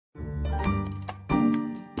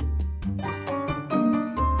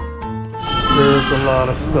There's a lot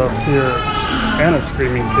of stuff here. And a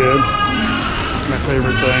screaming kid. My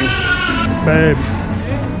favorite thing.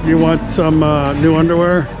 Babe, you want some new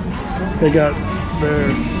underwear? They got there.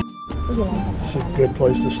 It's a good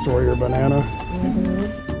place to store your banana.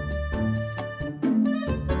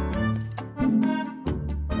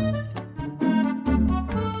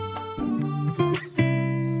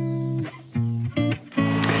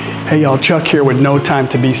 Hey y'all, Chuck here with No Time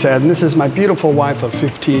to Be Sad, and this is my beautiful wife of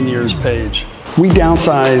 15 years, Paige. We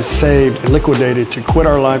downsized, saved, and liquidated to quit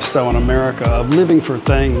our lifestyle in America of living for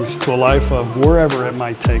things to a life of wherever it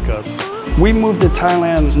might take us. We moved to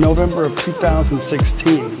Thailand November of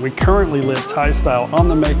 2016. We currently live Thai style on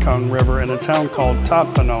the Mekong River in a town called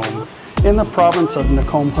ThatPhanom in the province of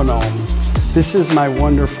NakhonPhanom. This is my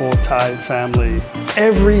wonderful Thai family.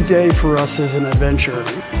 Every day for us is an adventure,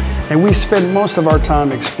 and we spend most of our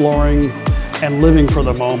time exploring and living for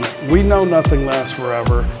the moment. We know nothing lasts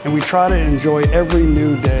forever, and we try to enjoy every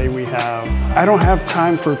new day we have. I don't have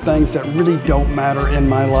time for things that really don't matter in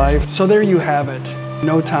my life, so there you have it.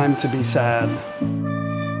 No time to be sad.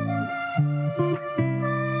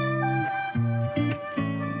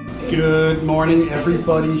 Good morning,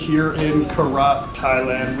 everybody here in Korat,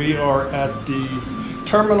 Thailand. We are at the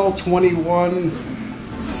Terminal 21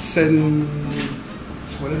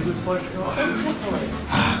 what is this place called?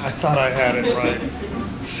 I thought I had it right.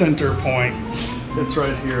 Center Point. It's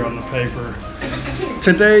right here on the paper.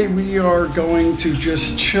 Today we are going to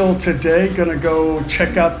just chill today. Gonna go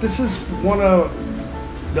check out, this is one of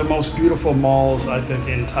the most beautiful malls I think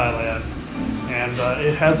in Thailand. And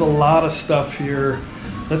it has a lot of stuff here.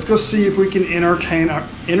 Let's go see if we can entertain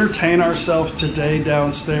ourselves today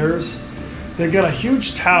downstairs. They've got a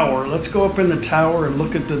huge tower. Let's go up in the tower and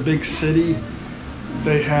look at the big city.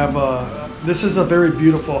 They have this is a very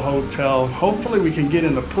beautiful hotel. Hopefully we can get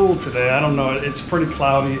in the pool today. I don't know, it's pretty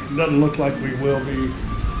cloudy. It doesn't look like we will be,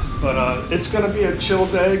 but it's gonna be a chill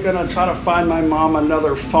day. Gonna try to find my mom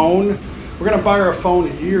another phone. We're gonna buy her a phone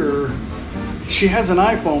here. She has an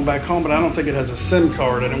iPhone back home, but I don't think it has a SIM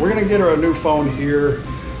card in it. We're gonna get her a new phone here,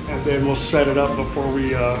 and then we'll set it up before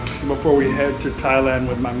we head to Thailand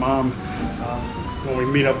with my mom when we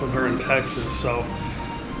meet up with her in Texas. So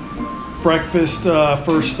breakfast,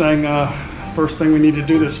 first thing we need to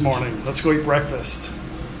do this morning. Let's go eat breakfast.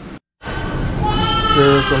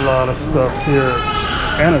 There's a lot of stuff here,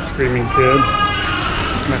 and a screaming kid.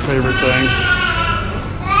 My favorite thing.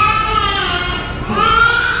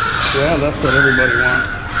 Yeah, that's what everybody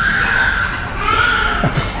wants.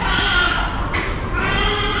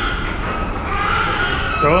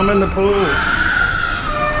 Throw them in the pool.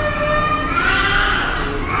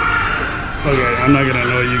 Okay, I'm not gonna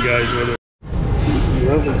annoy you guys with it.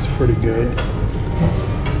 That looks pretty good.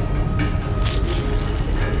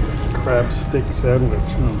 Crab stick sandwich.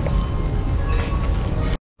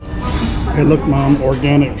 Hey, look, Mom,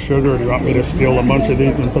 organic sugar. Do you want me to steal a bunch of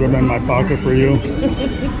these and put them in my pocket for you?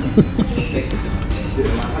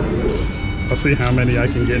 I'll see how many I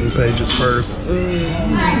can get in Paige's purse.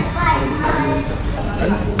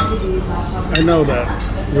 I know that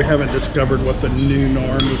we haven't discovered what the new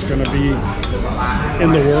norm is going to be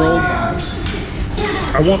in the world.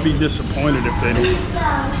 I won't be disappointed if they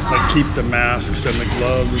like keep the masks and the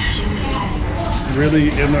gloves really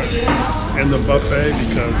in the buffet,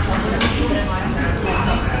 because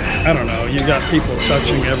I don't know, you got people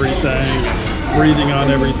touching everything and breathing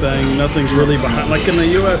on everything. Nothing's really behind, like in the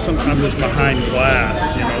US sometimes it's behind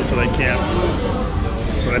glass, you know, so they can't.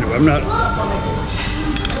 So anyway,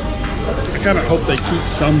 I kind of hope they keep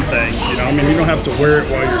some things, you know. I mean, you don't have to wear it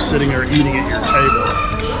while you're sitting there eating at your table.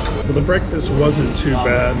 But the breakfast wasn't too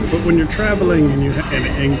bad. But when you're traveling and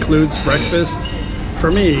it includes breakfast,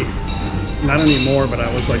 for me, not anymore, but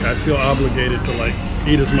I was like, I feel obligated to like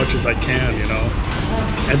eat as much as I can, you know.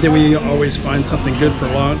 And then we always find something good for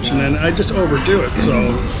lunch, and then I just overdo it. So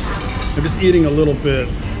I'm just eating a little bit.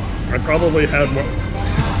 I probably had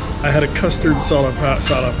I had a custard salapao,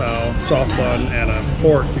 soft bun, and a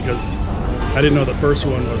pork, because I didn't know the first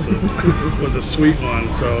one was a sweet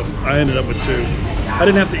one, so I ended up with two. I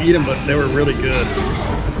didn't have to eat them, but they were really good.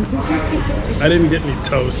 I didn't get any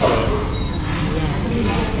toast though.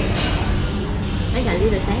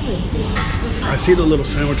 I see the little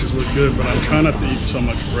sandwiches look good, but I'm trying not to eat so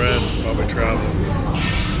much bread while we travel.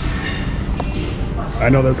 I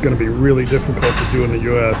know that's going to be really difficult to do in the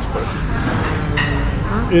US, but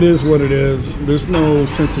it is what it is. There's no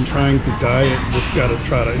sense in trying to diet. You just got to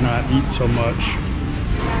try to not eat so much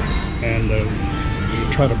and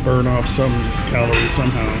try to burn off some calories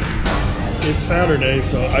somehow. It's Saturday,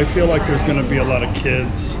 so I feel like there's going to be a lot of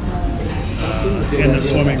kids in the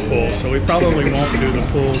swimming pool, so we probably won't do the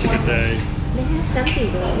pool today. They have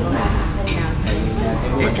something going on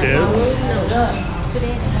downstairs. Kids? No,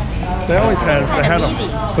 today. They always had,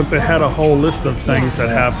 they had a whole list of things that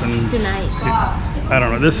happened. Tonight. I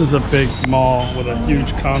don't know. This is a big mall with a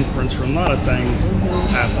huge conference room. A lot of things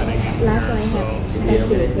happening here.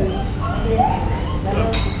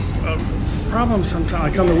 Problem sometimes,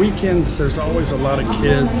 like on the weekends, there's always a lot of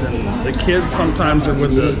kids, and the kids sometimes are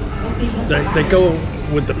with they go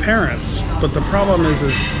with the parents. But the problem is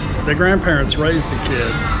the grandparents raise the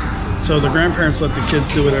kids, so the grandparents let the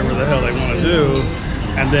kids do whatever the hell they want to do,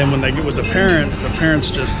 and then when they get with the parents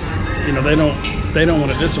just, you know, they don't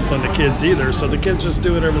want to discipline the kids either, so the kids just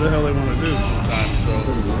do whatever the hell they want to do sometimes. So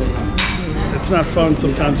it's not fun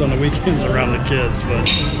sometimes on the weekends around the kids, but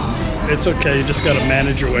it's okay. You just got to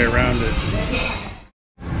manage your way around it.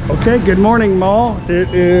 Okay, good morning, mall.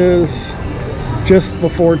 It is just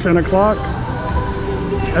before 10 o'clock.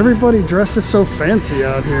 Everybody dresses so fancy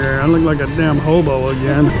out here. I look like a damn hobo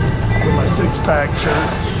again with my six-pack shirt.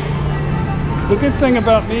 The good thing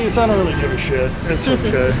about me is I don't really give a shit. It's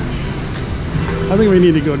okay. I think we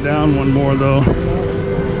need to go down one more though.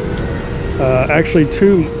 Actually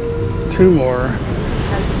two more.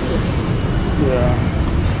 Yeah.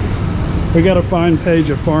 We gotta find Paige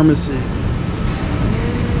a pharmacy. Is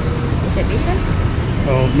it this one?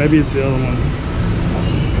 Oh, maybe it's the other one.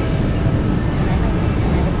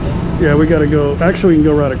 Yeah, we gotta go. Actually, we can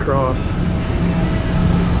go right across.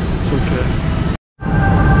 It's okay.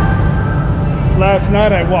 Last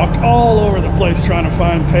night I walked all over the place trying to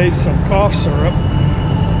find Paige some cough syrup.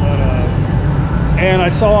 And I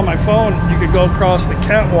saw on my phone you could go across the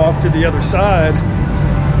catwalk to the other side.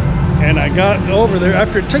 And I got over there.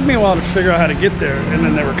 After it took me a while to figure out how to get there, and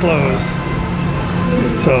then they were closed.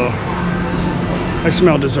 So I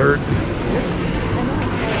smell dessert.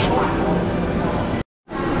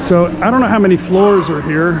 So I don't know how many floors are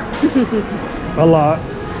here. A lot.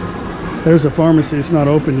 There's a pharmacy. It's not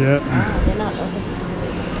open yet. They're not open.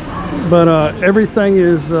 But everything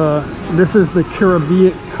is. This is the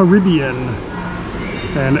Caribbean,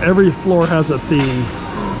 and every floor has a theme.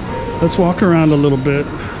 Let's walk around a little bit.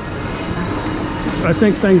 I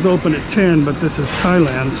think things open at 10, but this is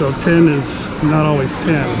Thailand, so 10 is not always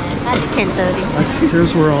 10. That's 10:30.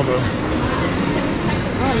 Here's where all the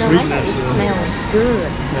sweetness is. Smells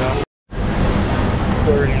good. Yeah.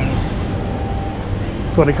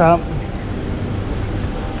 Hunnicutt.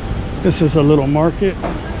 This is a little market.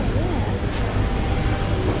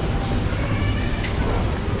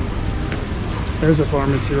 There's a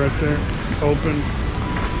pharmacy right there, open.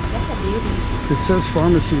 That's a beauty. It says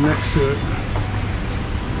pharmacy next to it.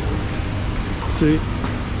 See?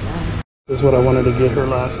 This is what I wanted to get her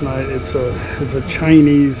last night. It's a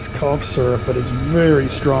Chinese cough syrup, but it's very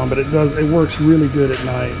strong, but it works really good at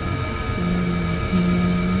night.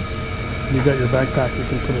 You got your backpack, you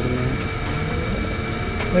can put it in there.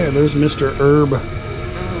 Hey, there's Mr. Herb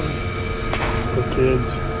for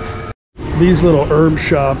kids. These little herb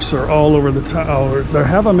shops are all over the town. They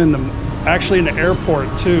have them actually in the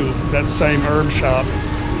airport too, that same herb shop.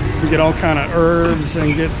 You get all kind of herbs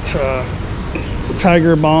and get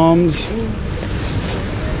tiger bombs.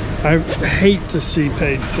 I hate to see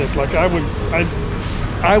Paige sick. Like I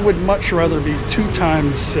would much rather be 2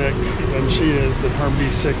 times sick than she is than her be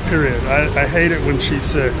sick, period. I hate it when she's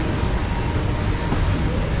sick.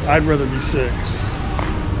 I'd rather be sick.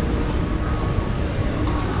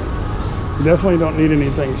 You definitely don't need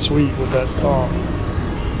anything sweet with that cough.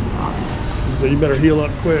 So you better heal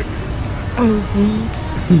up quick.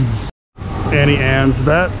 Auntie Anne's,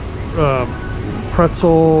 that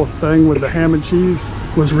pretzel thing with the ham and cheese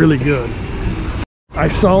was really good. I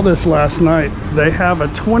saw this last night. They have a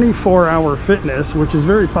 24-hour fitness, which is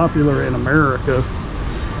very popular in America.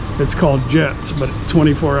 It's called Jets, but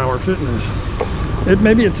 24-hour fitness.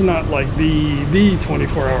 Maybe it's not like the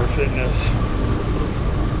 24-hour fitness.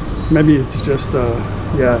 Maybe it's just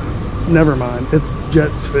yeah, never mind. It's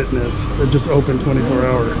Jets Fitness. They're just open 24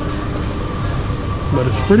 hour. But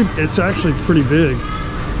it's actually pretty big.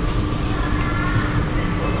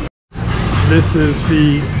 This is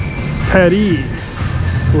the Paris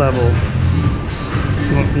level.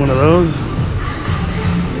 One of those.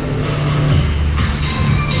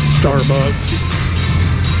 Starbucks.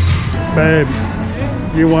 Babe,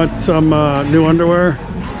 you want some new underwear?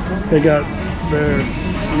 They got there.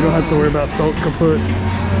 You don't have to worry about throat kaput.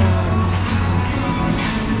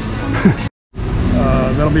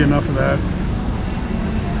 That'll be enough of that.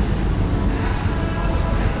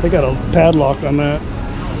 They got a padlock on that.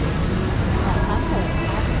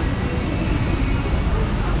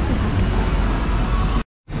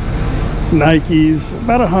 Nikes,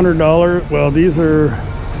 about $100. Well, these are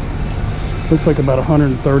Looks like about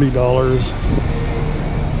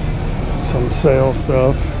 $130. Some sale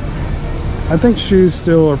stuff. I think shoes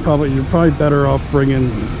still are you're probably better off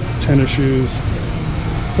bringing tennis shoes,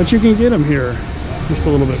 but you can get them here, just a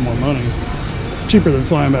little bit more money. Cheaper than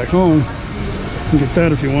flying back home. You can get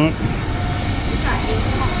that if you want.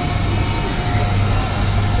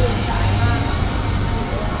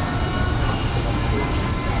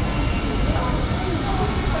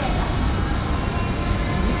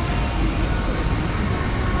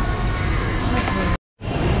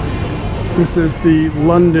 This is the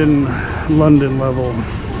London level.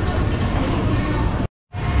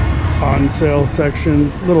 On sale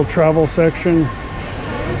section, little travel section.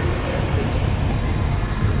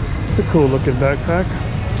 It's a cool looking backpack.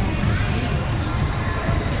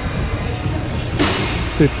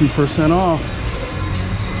 50% off.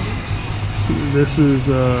 This is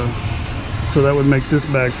so that would make this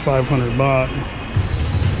bag 500 baht.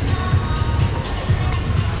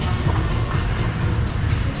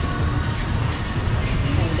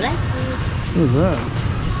 What is that?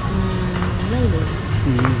 Maybe.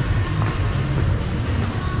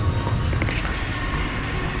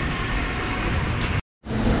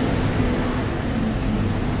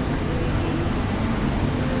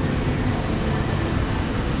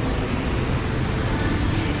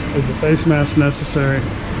 Is a face mask necessary?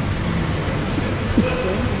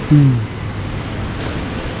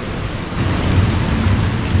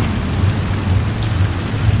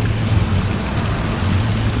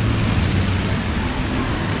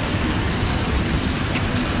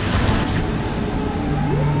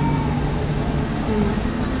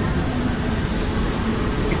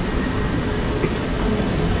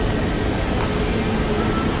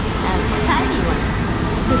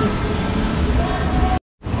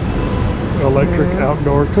 Electric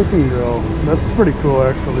outdoor cooking grill. That's pretty cool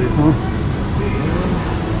actually, huh?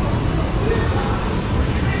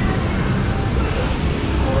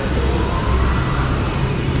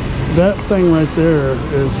 That thing right there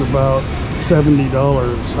is about $70.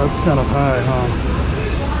 That's kind of high, huh?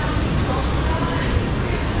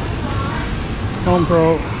 Home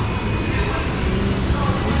Pro.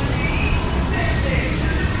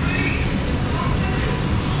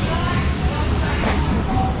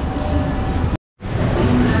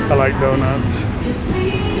 I like donuts.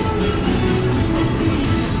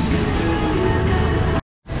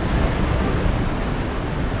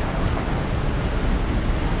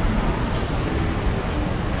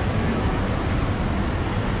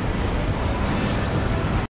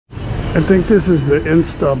 I think this is the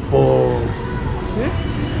Istanbul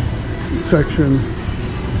section.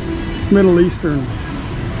 Middle Eastern.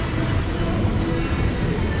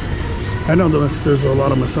 I know there's a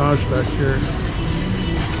lot of massage back here.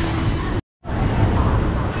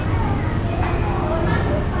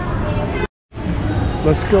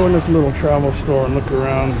 Let's go in this little travel store and look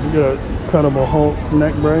around. We got a cuttable Hulk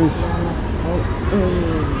neck brace.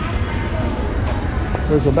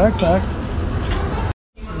 There's a backpack.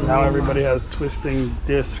 Now everybody has twisting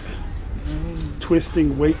disc.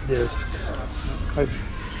 Twisting weight disc. I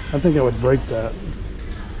think I would break that.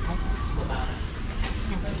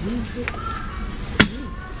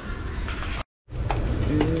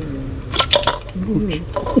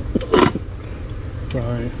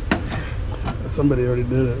 Sorry. Somebody already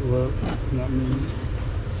did it. Well, not me.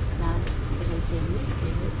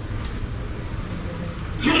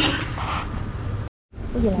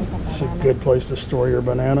 It's a good place to store your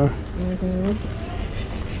banana.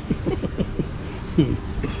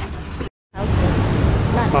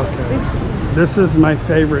 Okay. This is my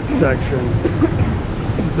favorite section.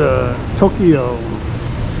 The Tokyo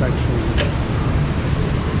section.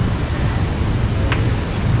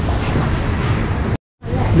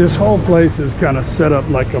 This whole place is kind of set up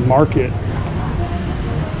like a market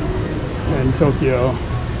in Tokyo,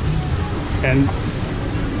 and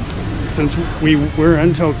since we're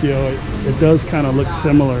in Tokyo, it does kind of look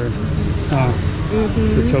similar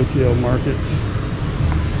to Tokyo markets.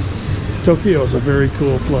 Tokyo is a very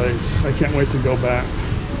cool place. I can't wait to go back.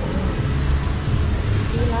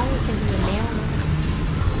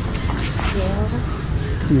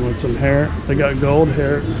 You want some hair? They got gold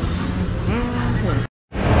hair.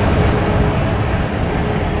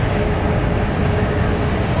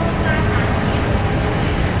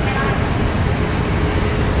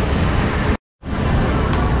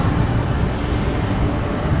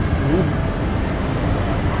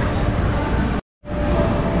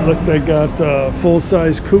 Look, they got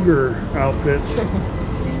full-size cougar outfits.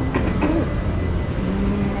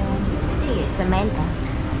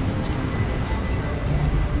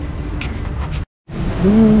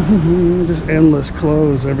 Just endless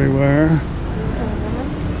clothes everywhere.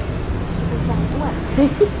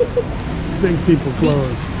 Big people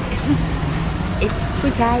clothes. It's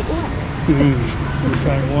ผู้ชายอ้วน Which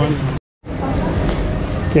I want.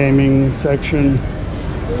 Gaming section.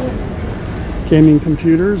 Gaming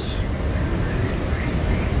computers.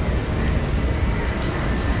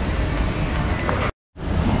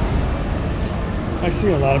 I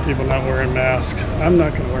see a lot of people not wearing masks. I'm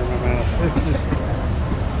not going to wear my mask. It's just,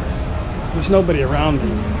 there's nobody around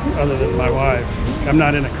me other than my wife. I'm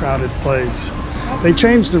not in a crowded place. They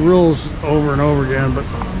change the rules over and over again, but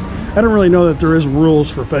I don't really know that there is rules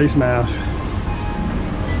for face masks.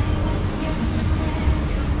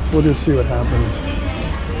 We'll just see what happens.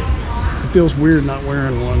 It feels weird not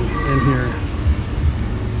wearing one in here.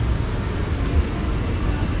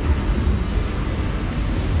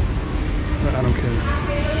 But I don't care.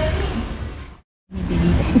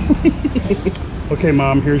 Okay,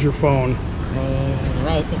 Mom, here's your phone.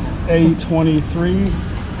 A23.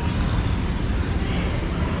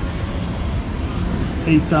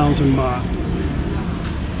 8,000 baht.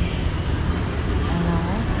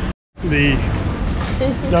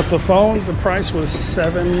 Got the phone. The price was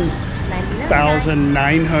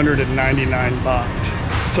 7,999 baht.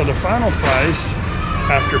 So the final price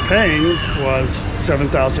after paying was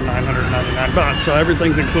 7,999 baht. So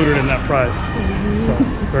everything's included in that price. So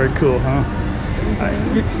very cool, huh? A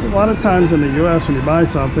lot of times in the U.S. when you buy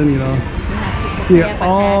something, you know, you get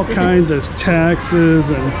all kinds of taxes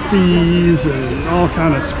and fees and all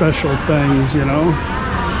kind of special things, you know.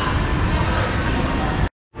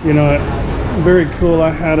 You know, very cool. I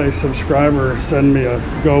had a subscriber send me a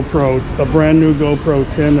GoPro, a brand new GoPro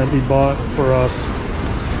 10 that he bought for us.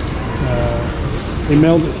 They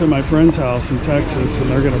mailed it to my friend's house in Texas and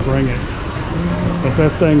they're going to bring it. But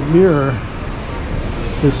that thing here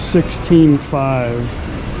is 16.5.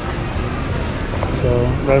 So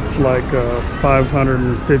that's like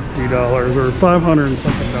 $550 or 500 and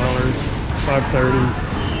something dollars,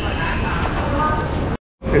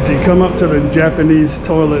 530. If you come up to the Japanese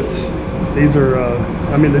toilets, these are,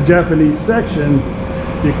 I mean the Japanese section,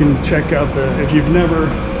 you can check out if you've never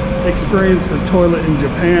experienced a toilet in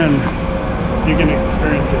Japan, you can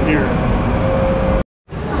experience it here.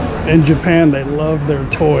 In Japan, they love their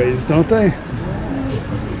toys, don't they?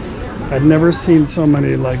 I've never seen so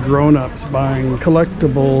many like grown-ups buying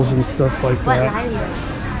collectibles and stuff like that.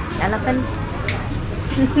 Elephant? I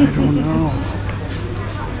don't know.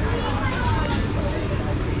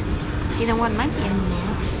 You don't want monkey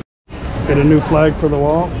anymore. Get a new flag for the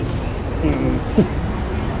wall.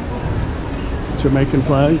 Jamaican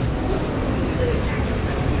flag.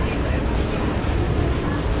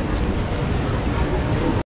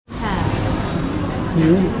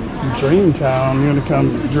 Dream Town. You gonna come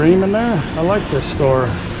dream in there? I like this store.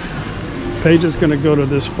 Paige is gonna go to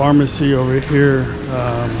this pharmacy over here.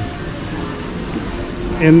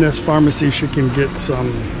 In this pharmacy, she can get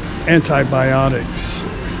some antibiotics,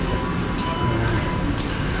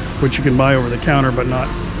 which you can buy over the counter, but not.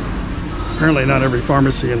 Apparently, not every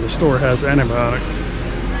pharmacy in the store has antibiotic.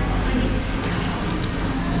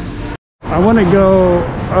 I want to go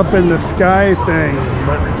up in the sky thing,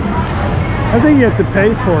 but I think you have to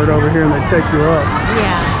pay for it over here and they take you up.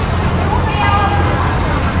 Yeah.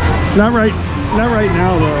 Not right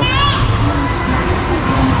now though.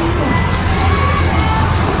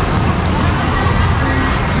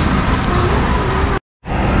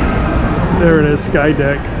 There it is, sky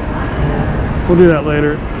deck. We'll do that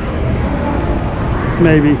later.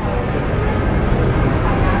 Maybe.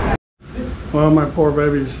 Well, my poor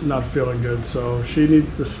baby's not feeling good, so she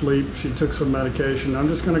needs to sleep. She took some medication. I'm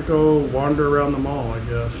just gonna go wander around the mall, I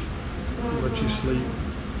guess. Let you sleep.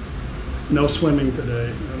 No swimming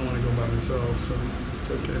today. I don't want to go by myself, so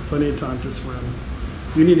it's okay. Plenty of time to swim.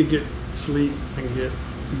 You need to get sleep and get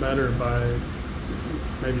better by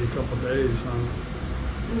maybe a couple days, huh?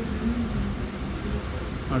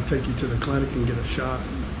 I'll take you to the clinic and get a shot.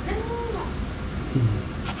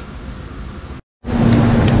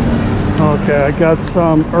 Okay, I got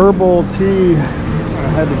some herbal tea.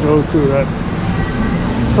 I had to go to that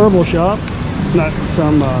herbal shop. Not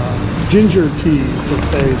some ginger tea for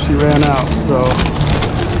Paige. She ran out, so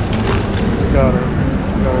got her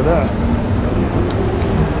that.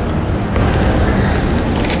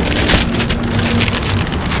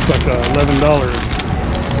 It's like $11.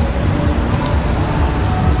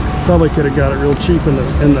 Probably could have got it real cheap in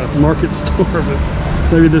the market store, but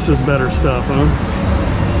maybe this is better stuff, huh?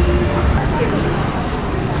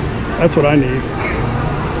 That's what I need.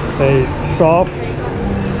 A soft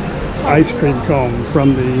ice cream cone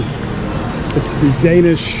from it's the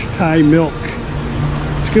Danish Thai milk.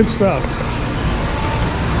 It's good stuff.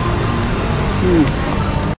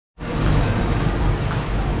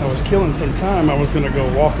 was killing some time. I was going to go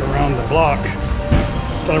walk around the block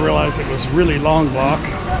until I realized it was a really long block.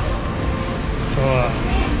 So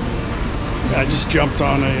I just jumped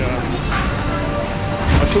on a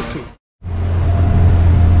tuk-tuk.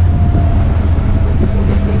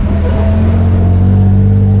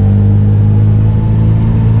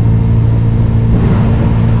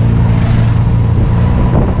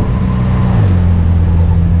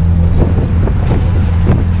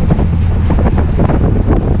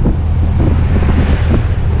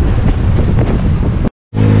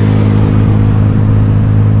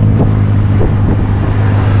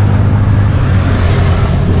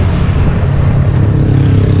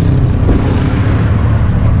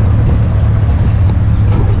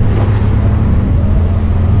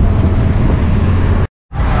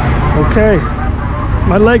 Okay,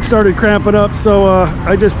 my legs started cramping up, so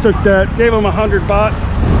I just took that, gave them 100 baht.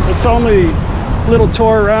 It's only a little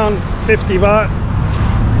tour around 50 baht,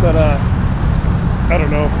 but I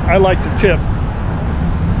don't know, I like to tip.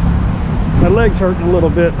 My legs hurting a little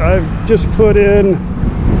bit. I've just put in,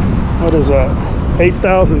 what is that,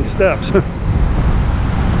 8,000 steps.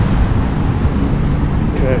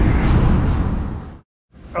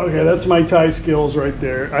 Okay, that's my Thai skills right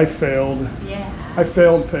there. I failed. Yeah. I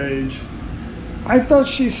failed Paige. I thought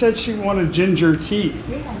she said she wanted ginger tea.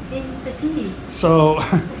 Yeah, ginger tea. So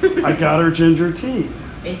I got her ginger tea.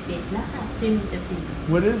 Ginger tea.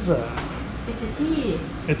 What is that? It's a tea.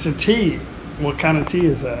 It's a tea. What kind of tea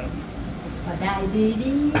is that? It's for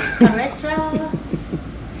diabetes, cholesterol.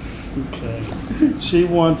 Okay. She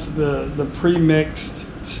wants the pre-mixed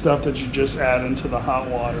stuff that you just add into the hot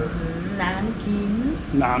water.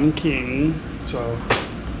 Nam King. So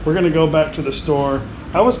we're gonna go back to the store.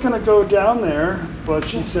 I was gonna go down there, but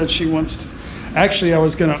she said she wants to. Actually, I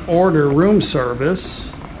was gonna order room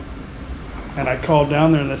service, and I called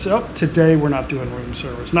down there and they said, "Oh, today we're not doing room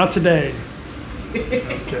service. Not today."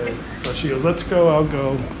 Okay. So she goes, "Let's go. I'll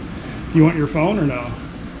go. You want your phone or no?"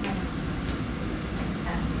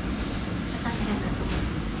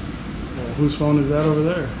 Well, whose phone is that over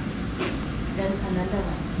there? Then another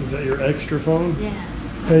one. Is that your extra phone? Yeah.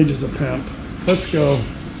 Paige is a pimp. Let's go.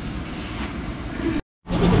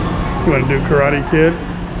 You want to do Karate Kid? No,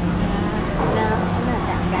 I'm not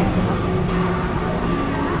that guy.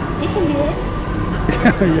 You can do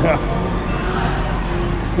it. Yeah.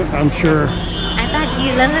 I'm sure. I thought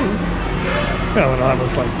you learned. Yeah, when I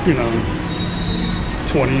was like,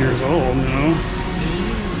 20 years old,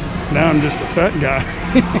 Now I'm just a fat guy.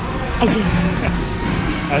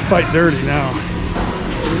 I fight dirty now.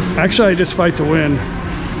 Actually, I just fight to win.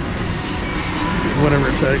 Whatever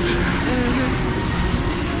it takes.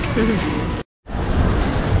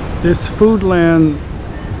 This Foodland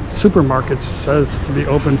supermarket says to be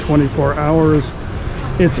open 24 hours.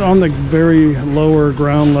 It's on the very lower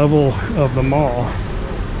ground level of the mall.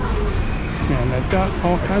 And they've got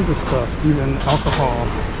all kinds of stuff, even alcohol.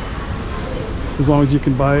 As long as you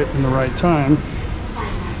can buy it in the right time.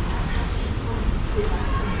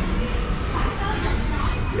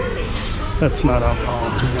 That's not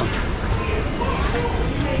alcohol.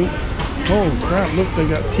 Oh crap, look, they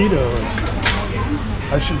got Tito's.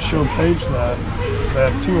 I should show Paige that. They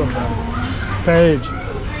have two of them. Paige.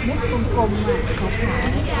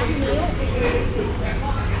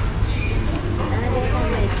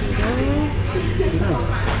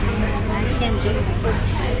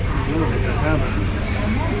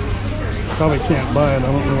 Probably can't buy it. I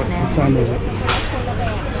don't know what time is it.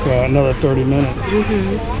 Yeah, another 30 minutes.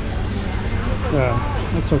 Yeah,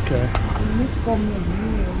 that's okay.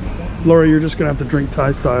 Laura, you're just gonna have to drink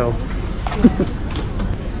Thai style.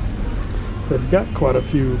 They've got quite a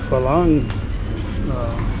few phalang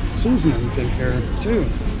seasonings in here too,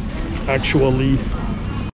 actually.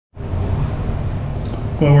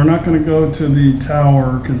 Well, we're not gonna go to the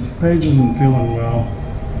tower because Paige isn't feeling well.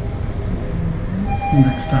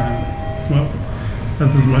 Next time. Well,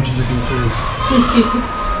 that's as much as you can see.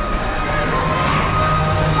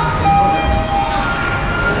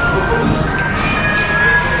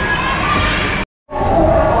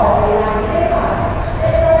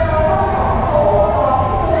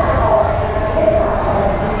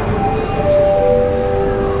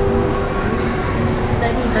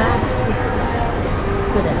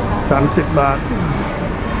 Baht.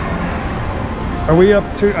 Are we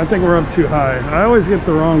up too? I think we're up too high. I always get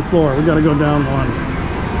the wrong floor. We got to go down one.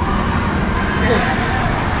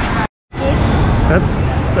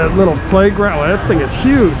 That little playground. Well, that thing is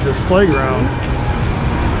huge. This playground,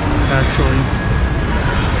 actually.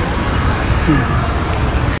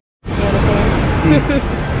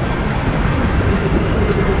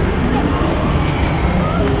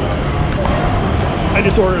 I I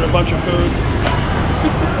just ordered a bunch of food.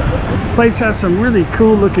 Place has some really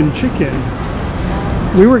cool looking chicken.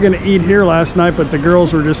 We were gonna eat here last night, but the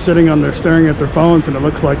girls were just sitting on there staring at their phones, and it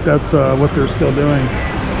looks like that's what they're still doing.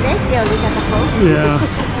 Yeah.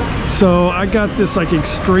 So I got this like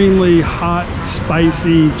extremely hot,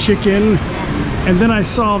 spicy chicken, and then I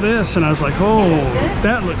saw this and I was like, oh,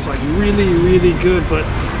 that looks like really, really good, but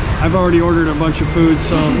I've already ordered a bunch of food,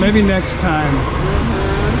 so maybe next time.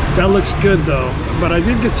 That looks good though. But I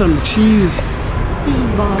did get some cheese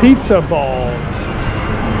pizza balls.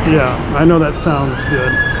 Yeah, I know that sounds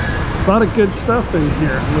good. A lot of good stuff in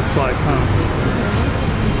here, it looks like,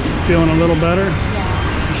 huh? Feeling a little better?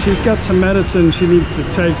 Yeah. She's got some medicine she needs to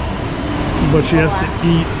take, but she has to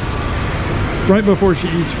eat right before she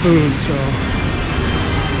eats food, so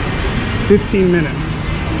 15 minutes.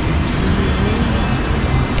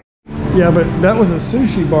 Yeah, but that was a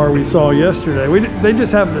sushi bar we saw yesterday. They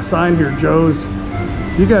just have the sign here, Joe's.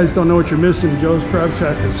 You guys don't know what you're missing. Joe's Crab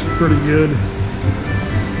Shack is pretty good.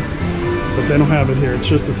 But they don't have it here, it's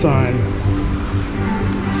just a sign.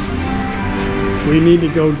 We need to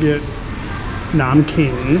go get Nam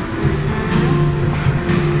King.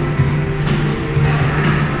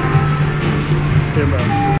 Here,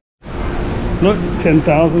 bud. Look,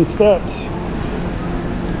 10,000 steps.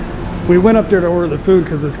 We went up there to order the food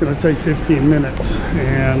because it's going to take 15 minutes.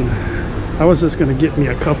 And I was just going to get me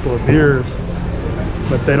a couple of beers.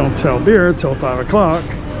 But they don't sell beer until 5 o'clock.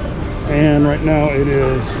 And right now it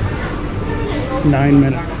is 9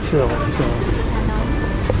 minutes till, so.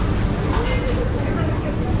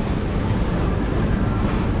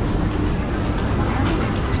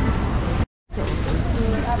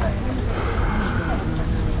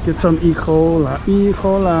 Get some E. Cola,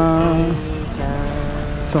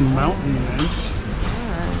 some Mountain Mint.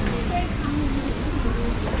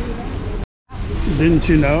 Didn't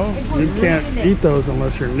you know? You can't eat those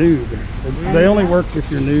unless you're nude. They only work if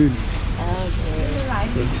you're nude.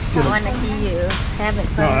 So just get I want to see you have it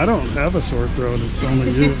first. No, I don't have a sore throat. It's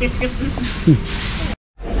only you.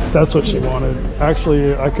 That's what she wanted.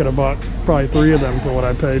 Actually, I could have bought probably 3 of them for what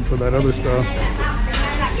I paid for that other stuff.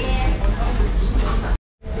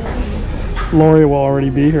 Lori will already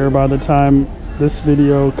be here by the time this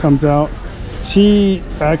video comes out. She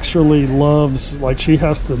actually loves, like, she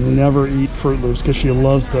has to never eat Fruit Loops because she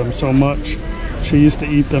loves them so much. She used to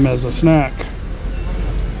eat them as a snack.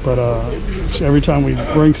 But every time we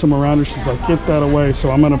bring some around her, she's like, get that away.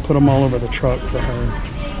 So I'm going to put them all over the truck for her.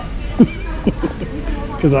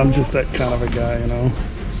 Because I'm just that kind of a guy, you know.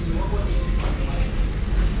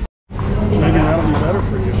 Maybe that'll be better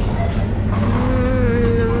for you.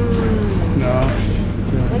 No.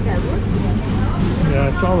 Yeah,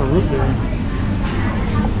 I saw the root there.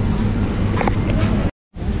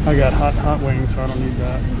 I got hot wings, so I don't need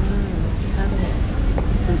that.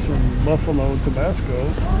 Here's some buffalo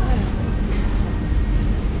Tabasco.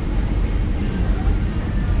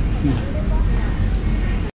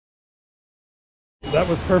 That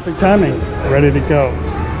was perfect timing. Ready to go.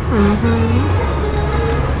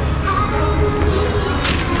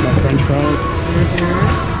 My French fries.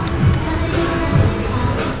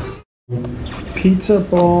 Pizza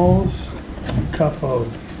balls, cup of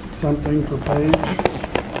something for Paige.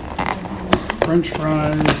 French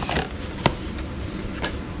fries.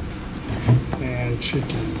 And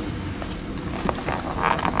chicken,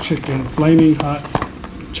 flaming hot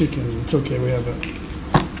chicken. It's okay, we have a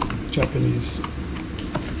Japanese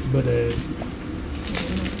bidet.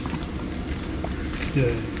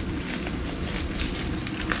 Yeah.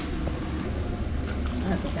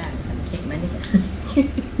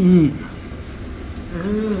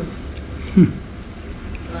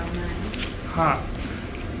 Hot.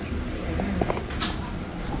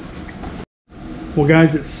 Well,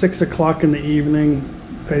 guys, it's 6 o'clock in the evening.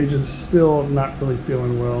 Paige is still not really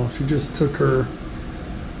feeling well. She just took her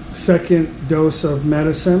second dose of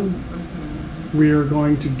medicine. We are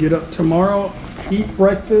going to get up tomorrow, eat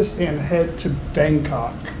breakfast, and head to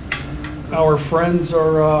Bangkok. Our friends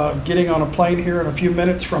are getting on a plane here in a few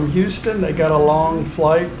minutes from Houston. They got a long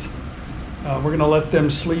flight. We're going to let them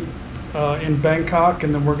sleep in Bangkok,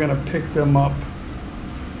 and then we're going to pick them up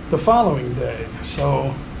the following day.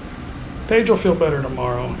 So Paige will feel better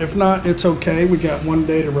tomorrow. If not, it's okay. We got one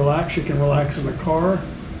day to relax. You can relax in the car,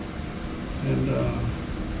 and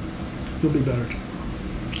you'll be better tomorrow.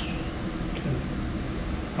 Okay.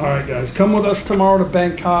 All right, guys, come with us tomorrow to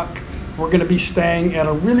Bangkok. We're going to be staying at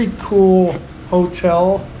a really cool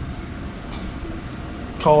hotel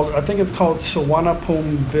called, I think it's called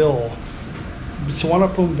Suvarnabhumi.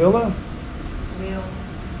 Suvarnabhumi Villa?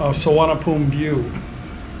 Oh, Suvarnabhumi View.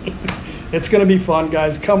 It's going to be fun,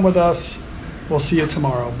 guys. Come with us. We'll see you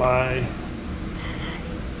tomorrow. Bye.